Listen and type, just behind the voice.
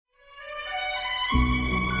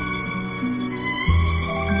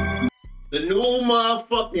The new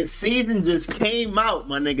motherfucking season just came out,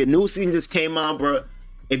 my nigga. New season just came out, bro.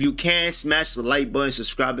 If you can, smash the like button,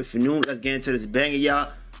 subscribe if you're new. Let's get into this banger,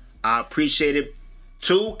 y'all. I appreciate it.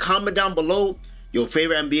 2, comment down below your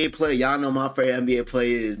favorite NBA player. Y'all know my favorite NBA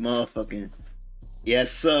player is motherfucking,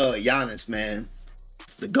 yes sir, Giannis, man.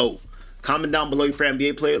 The GOAT. Comment down below your favorite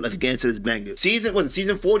NBA player. Let's get into this banger.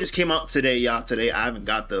 Season 4 just came out today, y'all. Today I haven't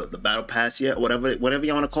got the battle pass yet, whatever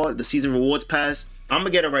y'all want to call it, the season rewards pass. I'm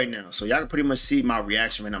gonna get it right now, so y'all can pretty much see my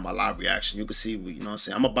reaction right now, my live reaction. You can see, you know what I'm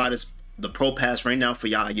saying. I'm gonna buy the pro pass right now for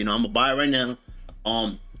y'all. You know, I'm gonna buy it right now.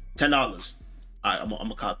 $10. Alright, I'm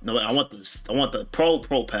gonna cop. No, I want the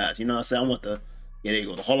pro pass. You know what I'm saying. I want the, yeah, there you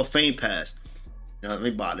go, the Hall of Fame pass. You know, let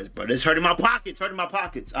me buy this, bro. This hurting my pockets. Hurting my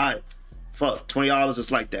pockets. All right, fuck, $20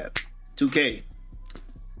 just like that. 2K.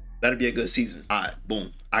 That'll be a good season. All right, boom.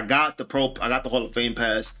 I got the Hall of Fame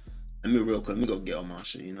pass. Let me real quick. Let me go get all my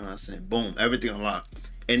shit. You know what I'm saying? Boom. Everything unlocked.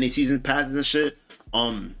 And the season passes and shit. You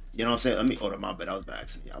know what I'm saying? Let me order my bed. I was by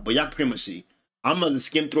accident, y'all. But y'all can pretty much see. I'm gonna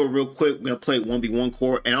skim through it real quick. We're gonna play 1v1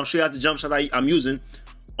 core, and I'll show you how to jump shot I'm using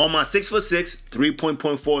on my 6'6",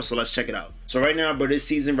 3.4. So let's check it out. So right now, bro, this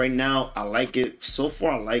season right now, I like it. So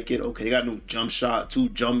far, I like it. Okay, they got a new jump shot, 2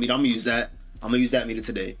 jump meter. I'm gonna use that. I'm gonna use that meter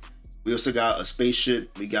today. We also got a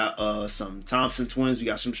spaceship. We got some Thompson twins. We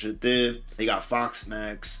got some shit there. They got Fox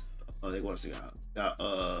Max. They what else they got?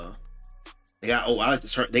 They got oh, I like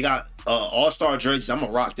this. They got all-star jerseys. I'm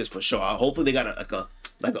gonna rock this for sure. Hopefully they got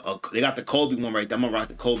they got the Kobe one right there. I'm gonna rock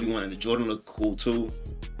the Kobe one, and the Jordan look cool too.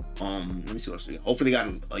 Let me see what else we got. Hopefully they got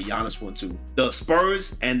a Giannis one too. The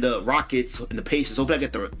Spurs and the Rockets and the Pacers. Hopefully I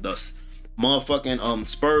get the motherfucking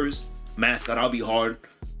Spurs mascot. I'll be hard.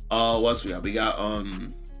 What else we got? We got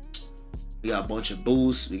a bunch of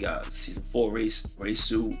boosts. We got season 4 race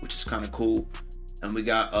suit, which is kind of cool. And we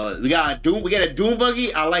got a Doom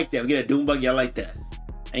buggy. I like that. We get a Doom buggy. I like that.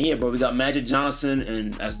 And yeah, bro, we got Magic Johnson.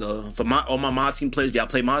 And as all my mod team players, if y'all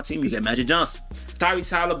play mod team, you get Magic Johnson.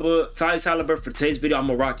 Tyrese Halliburton for today's video. I'm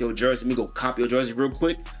gonna rock your jersey. Let me go copy your jersey real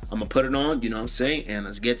quick. I'm gonna put it on. You know what I'm saying? And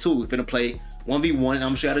let's get to it. We're finna play 1v1. And I'm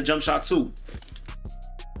gonna show you how to jump shot too.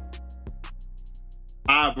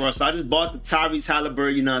 Alright, bro. So I just bought the Tyrese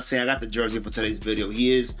Halliburton. You know what I'm saying? I got the jersey for today's video.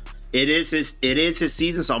 It is his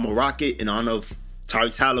season, so I'm gonna rock it in honor of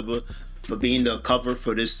Tyrese Halliburton for being the cover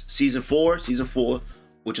for this season 4,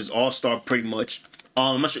 which is all-star pretty much.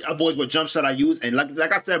 I'm gonna show you boys what jump shot I use, and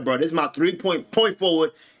like I said, bro, this is my 3-point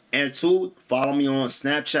forward. And 2, follow me on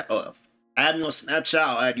Snapchat. Add me on Snapchat.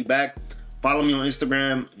 I'll add you back. Follow me on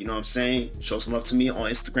Instagram. You know what I'm saying? Show some love to me on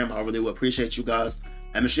Instagram. I really would appreciate you guys.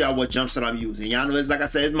 I'm gonna show y'all what jump shot I'm using. Y'all know it's, like I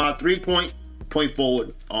said, it's my 3-point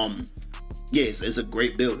forward. Yeah, it's a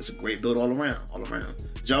great build. It's a great build all around.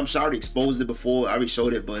 Jump shot, I already exposed it before. I already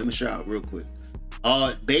showed it, but let me show you real quick.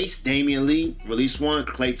 Base, Damian Lee, release 1,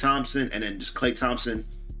 Klay Thompson, and then just Klay Thompson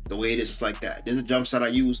the way it is, just like that. There's a jump shot I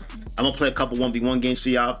use. I'm gonna play a couple 1v1 games for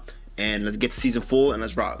y'all, and let's get to season 4 and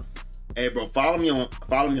let's rock. Hey, bro, follow me on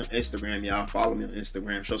Instagram, y'all. Follow me on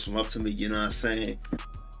Instagram. Show some love to me. You know what I'm saying?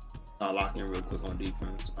 I'll lock in real quick on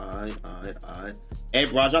defense. All right. Hey,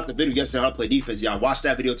 bro, I dropped the video yesterday how to play defense. Y'all watch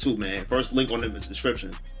that video too, man. First link on the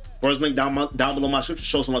description. First link down below my description.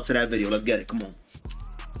 Show some love to that video. Let's get it. Come on.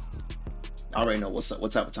 Y'all already know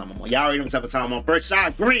what type of time I'm on. Y'all already know what type of time I'm on. First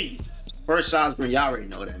shot, green. First shot's green. Y'all already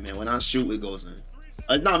know that, man. When I shoot, it goes in.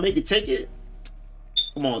 It's not make it take it.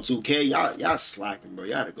 Come on, 2K. Y'all slacking, bro.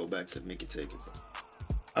 Y'all gotta go back to make it take it, bro.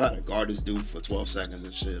 I gotta guard this dude for 12 seconds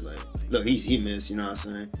and shit. Like, look, he missed. You know what I'm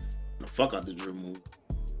saying? The fuck out the dribble move.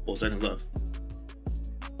 4 seconds left.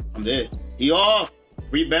 I'm dead. He off.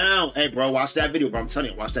 Rebound. Hey, bro, watch that video, bro. I'm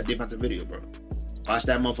telling you, watch that defensive video, bro. Watch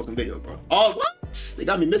that motherfucking video, bro. Oh, what? They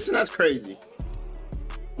got me missing? That's crazy.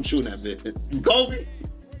 I'm shooting that bit. Kobe.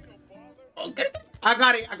 Okay. I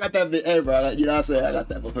got it. I got that bit. Hey, bro. You know what I'm saying? I got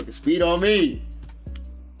that motherfucking speed on me.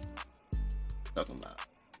 Talking about.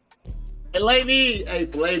 Hey, play me. Hey,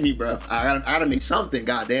 play me, bro. I gotta make something.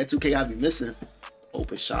 Goddamn, 2K got me missing.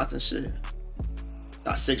 Open shots and shit.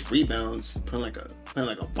 Got 6 rebounds. Playing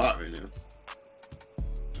like a bot right now.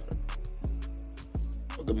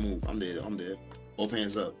 Oh, good move. I'm dead. Both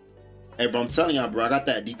hands up. Hey, bro, I'm telling y'all, bro. I got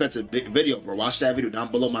that defensive video, bro. Watch that video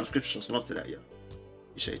down below my description. Show some love to that, yo.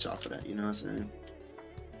 Appreciate y'all for that. You know what I'm saying?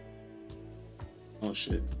 Oh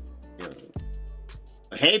shit. Yo.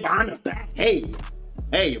 Hey, behind the back. Hey,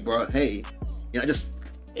 bro. Hey. You know, just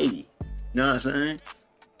hey. You know what I'm saying?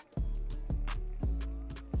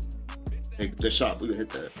 Hey, good shot. We gonna hit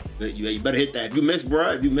that. You better hit that. If you miss, bro,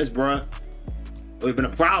 it would have been a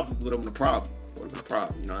problem. It would have been a problem.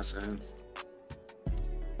 You know what I'm saying?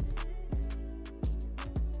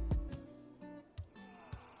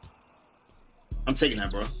 I'm taking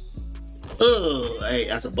that, bro. Hey,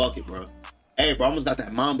 that's a bucket, bro. Hey, bro, I almost got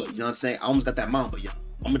that Mamba. You know what I'm saying? I almost got that Mamba, y'all.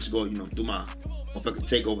 I'm gonna just go, you know, do my motherfucking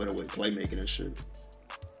take over the way, playmaking and shit.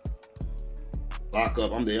 Lock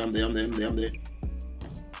up. I'm there. Got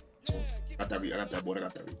that read. I got that boy. I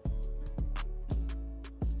got that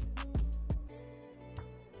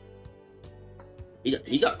read.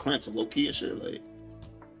 He got clamps of low key and shit. Like,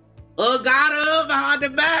 got him behind the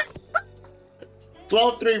back.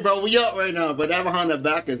 12-3, bro. We up right now, but that behind the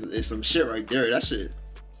back is some shit right there. That shit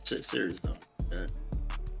serious though. Yeah.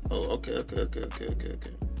 Oh, okay.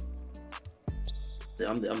 Yeah,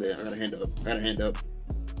 I'm there. I got a hand up.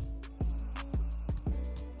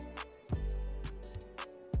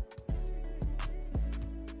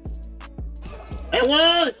 And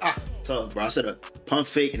one! Ah, tough, bro. I should have pump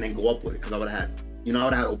fake and then go up with it because I would have had, you know, I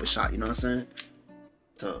would have had open shot. You know what I'm saying?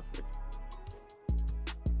 Tough.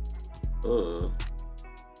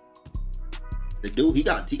 The dude, he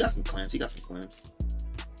got some clamps.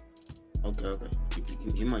 Okay.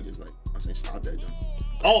 He might just like, I'm saying, stop that jump.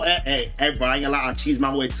 Oh, hey, bro, I ain't gonna lie, I cheese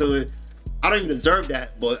my way to it. I don't even deserve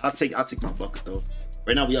that, but I'll take my bucket though.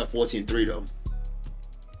 Right now we up 14-3 though.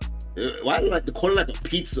 Why do like the corner like a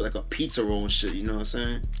pizza roll and shit? You know what I'm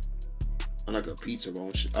saying? I'm like a pizza roll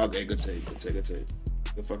and shit. Okay, good take.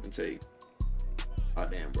 Good fucking take. Oh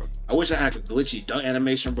damn, bro. I wish I had a glitchy dunk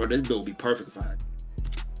animation, bro. This build would be perfect if I had.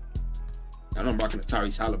 I know I'm rocking the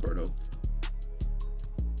Tyrese Halliburton though.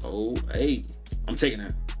 Oh, hey, I'm taking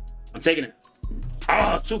it.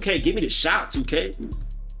 Ah, 2K, give me the shot, 2K.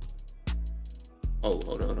 Oh,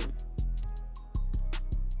 hold on.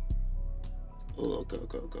 Oh,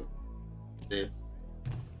 okay. Yeah.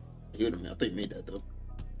 He would have made. I think he made that though.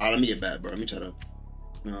 Let me get back, bro. Let me try to. You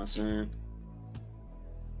know what I'm saying?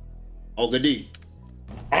 Oh, good D.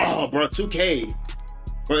 Oh, bro, 2K.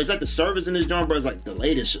 Bro, it's like the service in this joint, bro. It's like the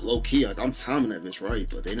latest shit, low key. Like I'm timing that bitch right,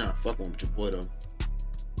 but they not fucking with your boy though.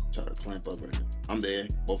 Try to clamp up right now. I'm there.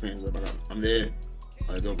 Both hands up. I'm there.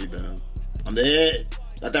 Let's go rebound. I'm there.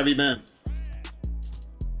 Got that rebound.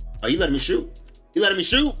 Oh, he letting me shoot.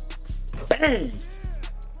 Bang.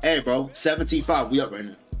 Hey, bro. 17-5. We up right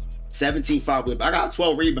now. 17-5. We up. I got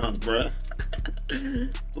 12 rebounds, bro.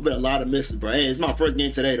 Been a lot of misses, bro. Hey, it's my first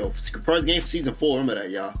game today, though. First game for season 4. Remember that,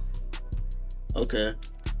 y'all. Okay.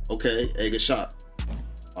 Hey, good shot.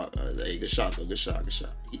 Hey, good shot, though. Good shot.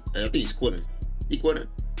 I think he's quitting.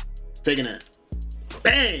 Taking that.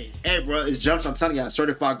 Bang! Hey, bro, it's jumps. I'm telling y'all,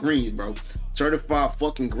 certified greens, bro. Certified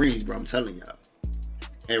fucking greens, bro. I'm telling y'all.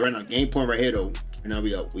 Hey, right now, game point right here, though. Right now,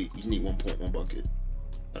 we up. We just need 1 point, 1 bucket.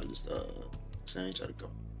 Try to just, try to go.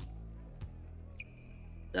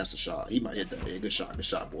 That's a shot. He might hit that. Hey, good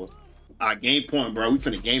shot, boy. All right, game point, bro. We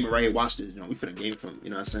finna game it right here. Watch this. You know, we finna game from, you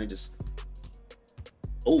know what I'm saying? Just,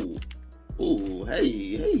 oh,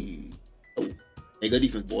 hey. Oh, hey, good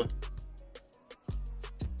defense, boy.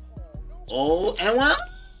 Oh, and one.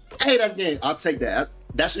 Hey, that game. I'll take that.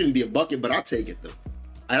 That shouldn't even be a bucket, but I'll take it though.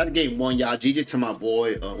 I had game 1, y'all. GG to my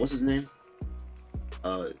boy. What's his name?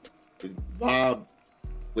 Bob.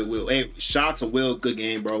 With Will. Hey, shout out to Will. Good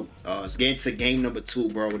game, bro. It's getting to game number 2,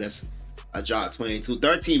 bro. I dropped 22,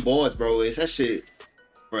 13 boards, bro. It's that shit,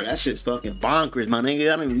 bro. That shit's fucking bonkers, my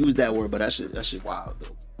nigga. I don't even use that word, but that shit wild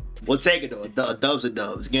though. We'll take it though. Dubs are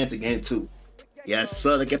dubs. Getting to game 2. Yes,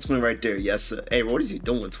 sir. Look at Twin right there. Yes, sir. Hey, bro, what is he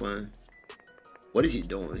doing, Twin? What is he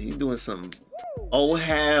doing? He doing something. Oh,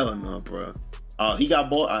 hell no, bro. Oh, he got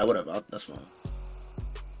ball. All right, whatever. That's fine.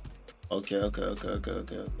 Okay.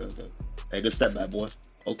 Hey, good step back, boy.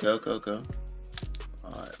 Okay. All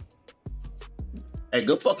right. Hey,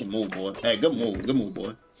 good fucking move, boy. Hey, good move,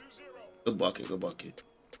 boy. Good bucket.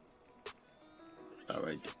 All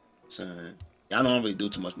right, son. Y'all don't really do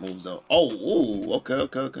too much moves though. Oh, ooh, okay.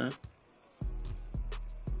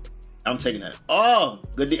 I'm taking that. Oh,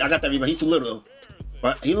 good. I got that rebound. He's too little though.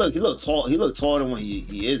 But he look tall. He look taller than what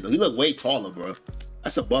he is though. He look way taller, bro.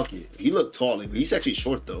 That's a bucket. He look taller. He's actually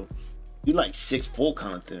short though. He like 6'4"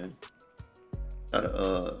 kind of thing.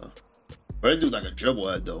 Bro, this dude like a dribble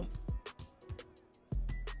head though.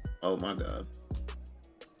 Oh my god.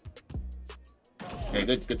 Hey,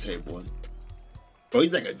 good tape, boy. Bro,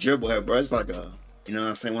 he's like a dribble head, bro. It's like a, you know what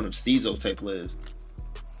I'm saying, one of them Steezo type players.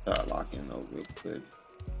 Lock in though real quick.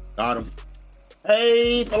 Got him.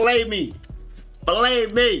 Hey, believe me. All right,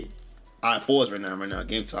 4s right now.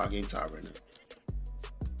 Game tie right now.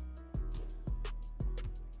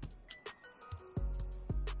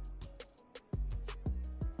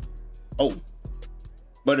 Oh,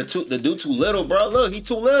 but the dude too little, bro. Look, he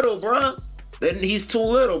too little, bro. He's too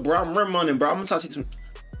little, bro. I'm rim running, bro. I'm gonna try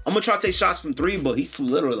to take shots from 3, but he's too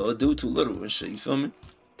little though. The dude too little and shit. You feel me?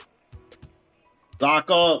 Lock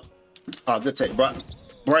up. Oh, good take, bro.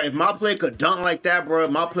 Bro, if my player could dunk like that, bro,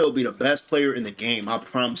 my player would be the best player in the game. I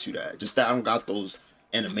promise you that. Just that I don't got those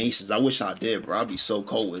animations. I wish I did, bro. I'd be so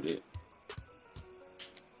cold with it.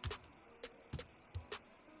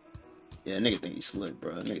 Yeah, nigga think he's slick,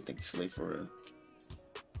 bro. Nigga think he's slick for real.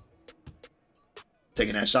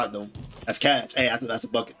 Taking that shot, though. That's catch. Hey, that's a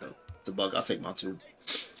bucket, though. It's a bucket. I'll take my 2.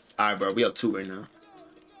 All right, bro. We up 2 right now.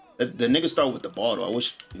 The nigga started with the ball, though. I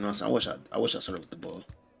wish, you know what I'm saying? I wish I started with the ball.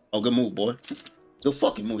 Oh, good move, boy. Good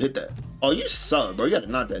fucking move. Hit that. Oh, you suck, bro. You got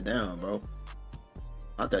to knock that down, bro.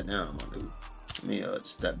 Knock that down, my dude. Let me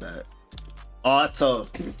just step back. Oh, that's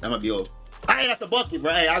tough. That might be off. I ain't at the bucket,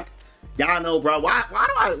 bro. Hey, y'all know, bro.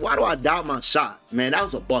 Why do I doubt my shot? Man, that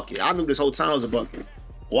was a bucket. I knew this whole time it was a bucket.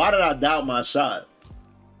 Why did I doubt my shot?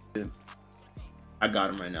 I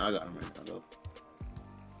got him right now.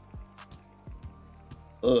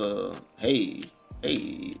 Hey,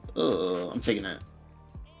 I'm taking that.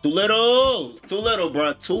 Too little,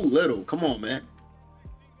 bro. Too little. Come on, man.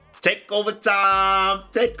 Take over time.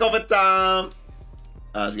 Let's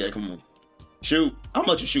get it. Come on. Shoot. I'm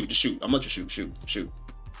gonna let you shoot. Just shoot. I'm gonna let you shoot.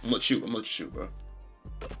 I'm gonna let you shoot, bro.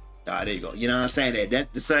 Ah, there you go. You know what I'm saying?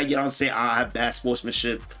 That's saying, you know what I'm saying? I have bad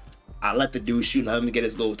sportsmanship. I let the dude shoot. Let him get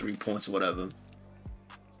his little 3 points or whatever.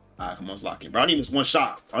 All right, come on, let's lock in, bro. I only missed 1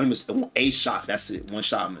 shot. I only missed a shot. That's it. 1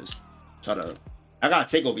 shot I missed. I gotta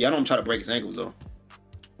take over. Y'all know I'm trying to break his ankles, though.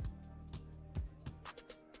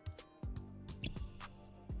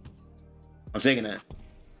 I'm taking that.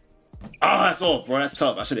 Oh, that's off, bro. That's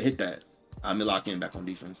tough. I should have hit that. I'm gonna lock in back on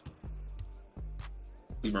defense.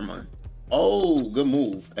 Leave my money. Oh, good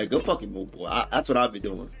move. Hey, good fucking move, boy. That's what I've been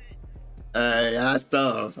doing. Hey, that's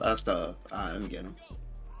tough. All right, let me get him.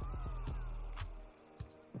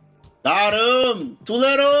 Got him. Too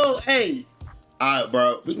little. Hey. All right,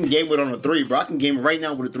 bro. We can game it on a 3, bro. I can game it right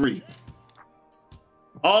now with a 3.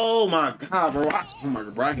 Oh, my God, bro. Oh, my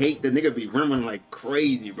God, bro. I hate the nigga be rimming like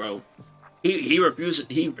crazy, bro. He refuses.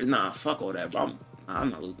 Nah, fuck all that, bro. I'm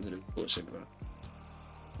not losing to this bullshit, bro.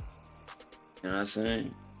 You know what I'm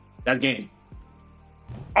saying? That's game.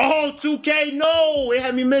 Oh, 2K, no! It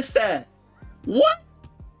had me miss that. What?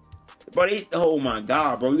 Bro, oh my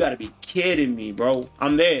God, bro. You gotta be kidding me, bro.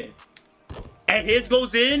 I'm there. And his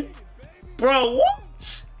goes in? Bro,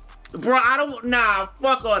 what? Bro, nah,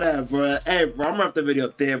 fuck all that, bro. Hey, bro, I'm gonna have the video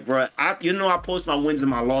up there, bro. You know I post my wins and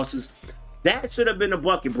my losses. That should have been a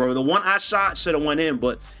bucket, bro. The one I shot should have went in,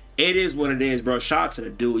 but it is what it is, bro. Shout out to the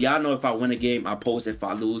dude. Y'all know if I win a game, I post it. If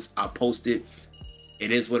I lose, I post it.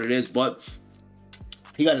 It is what it is, but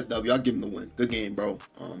he got the W. I'll give him the win. Good game, bro.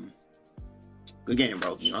 Good game,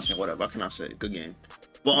 bro. You know what I'm saying? Whatever. What can I say? Good game.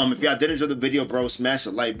 But if y'all did enjoy the video, bro, smash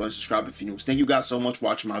the like button, subscribe if you're new. Thank you guys so much for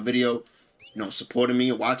watching my video. You know, supporting me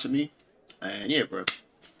and watching me. And yeah, bro.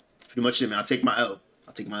 Pretty much it, man. I'll take my L.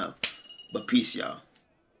 But peace, y'all.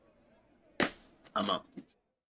 I'm out.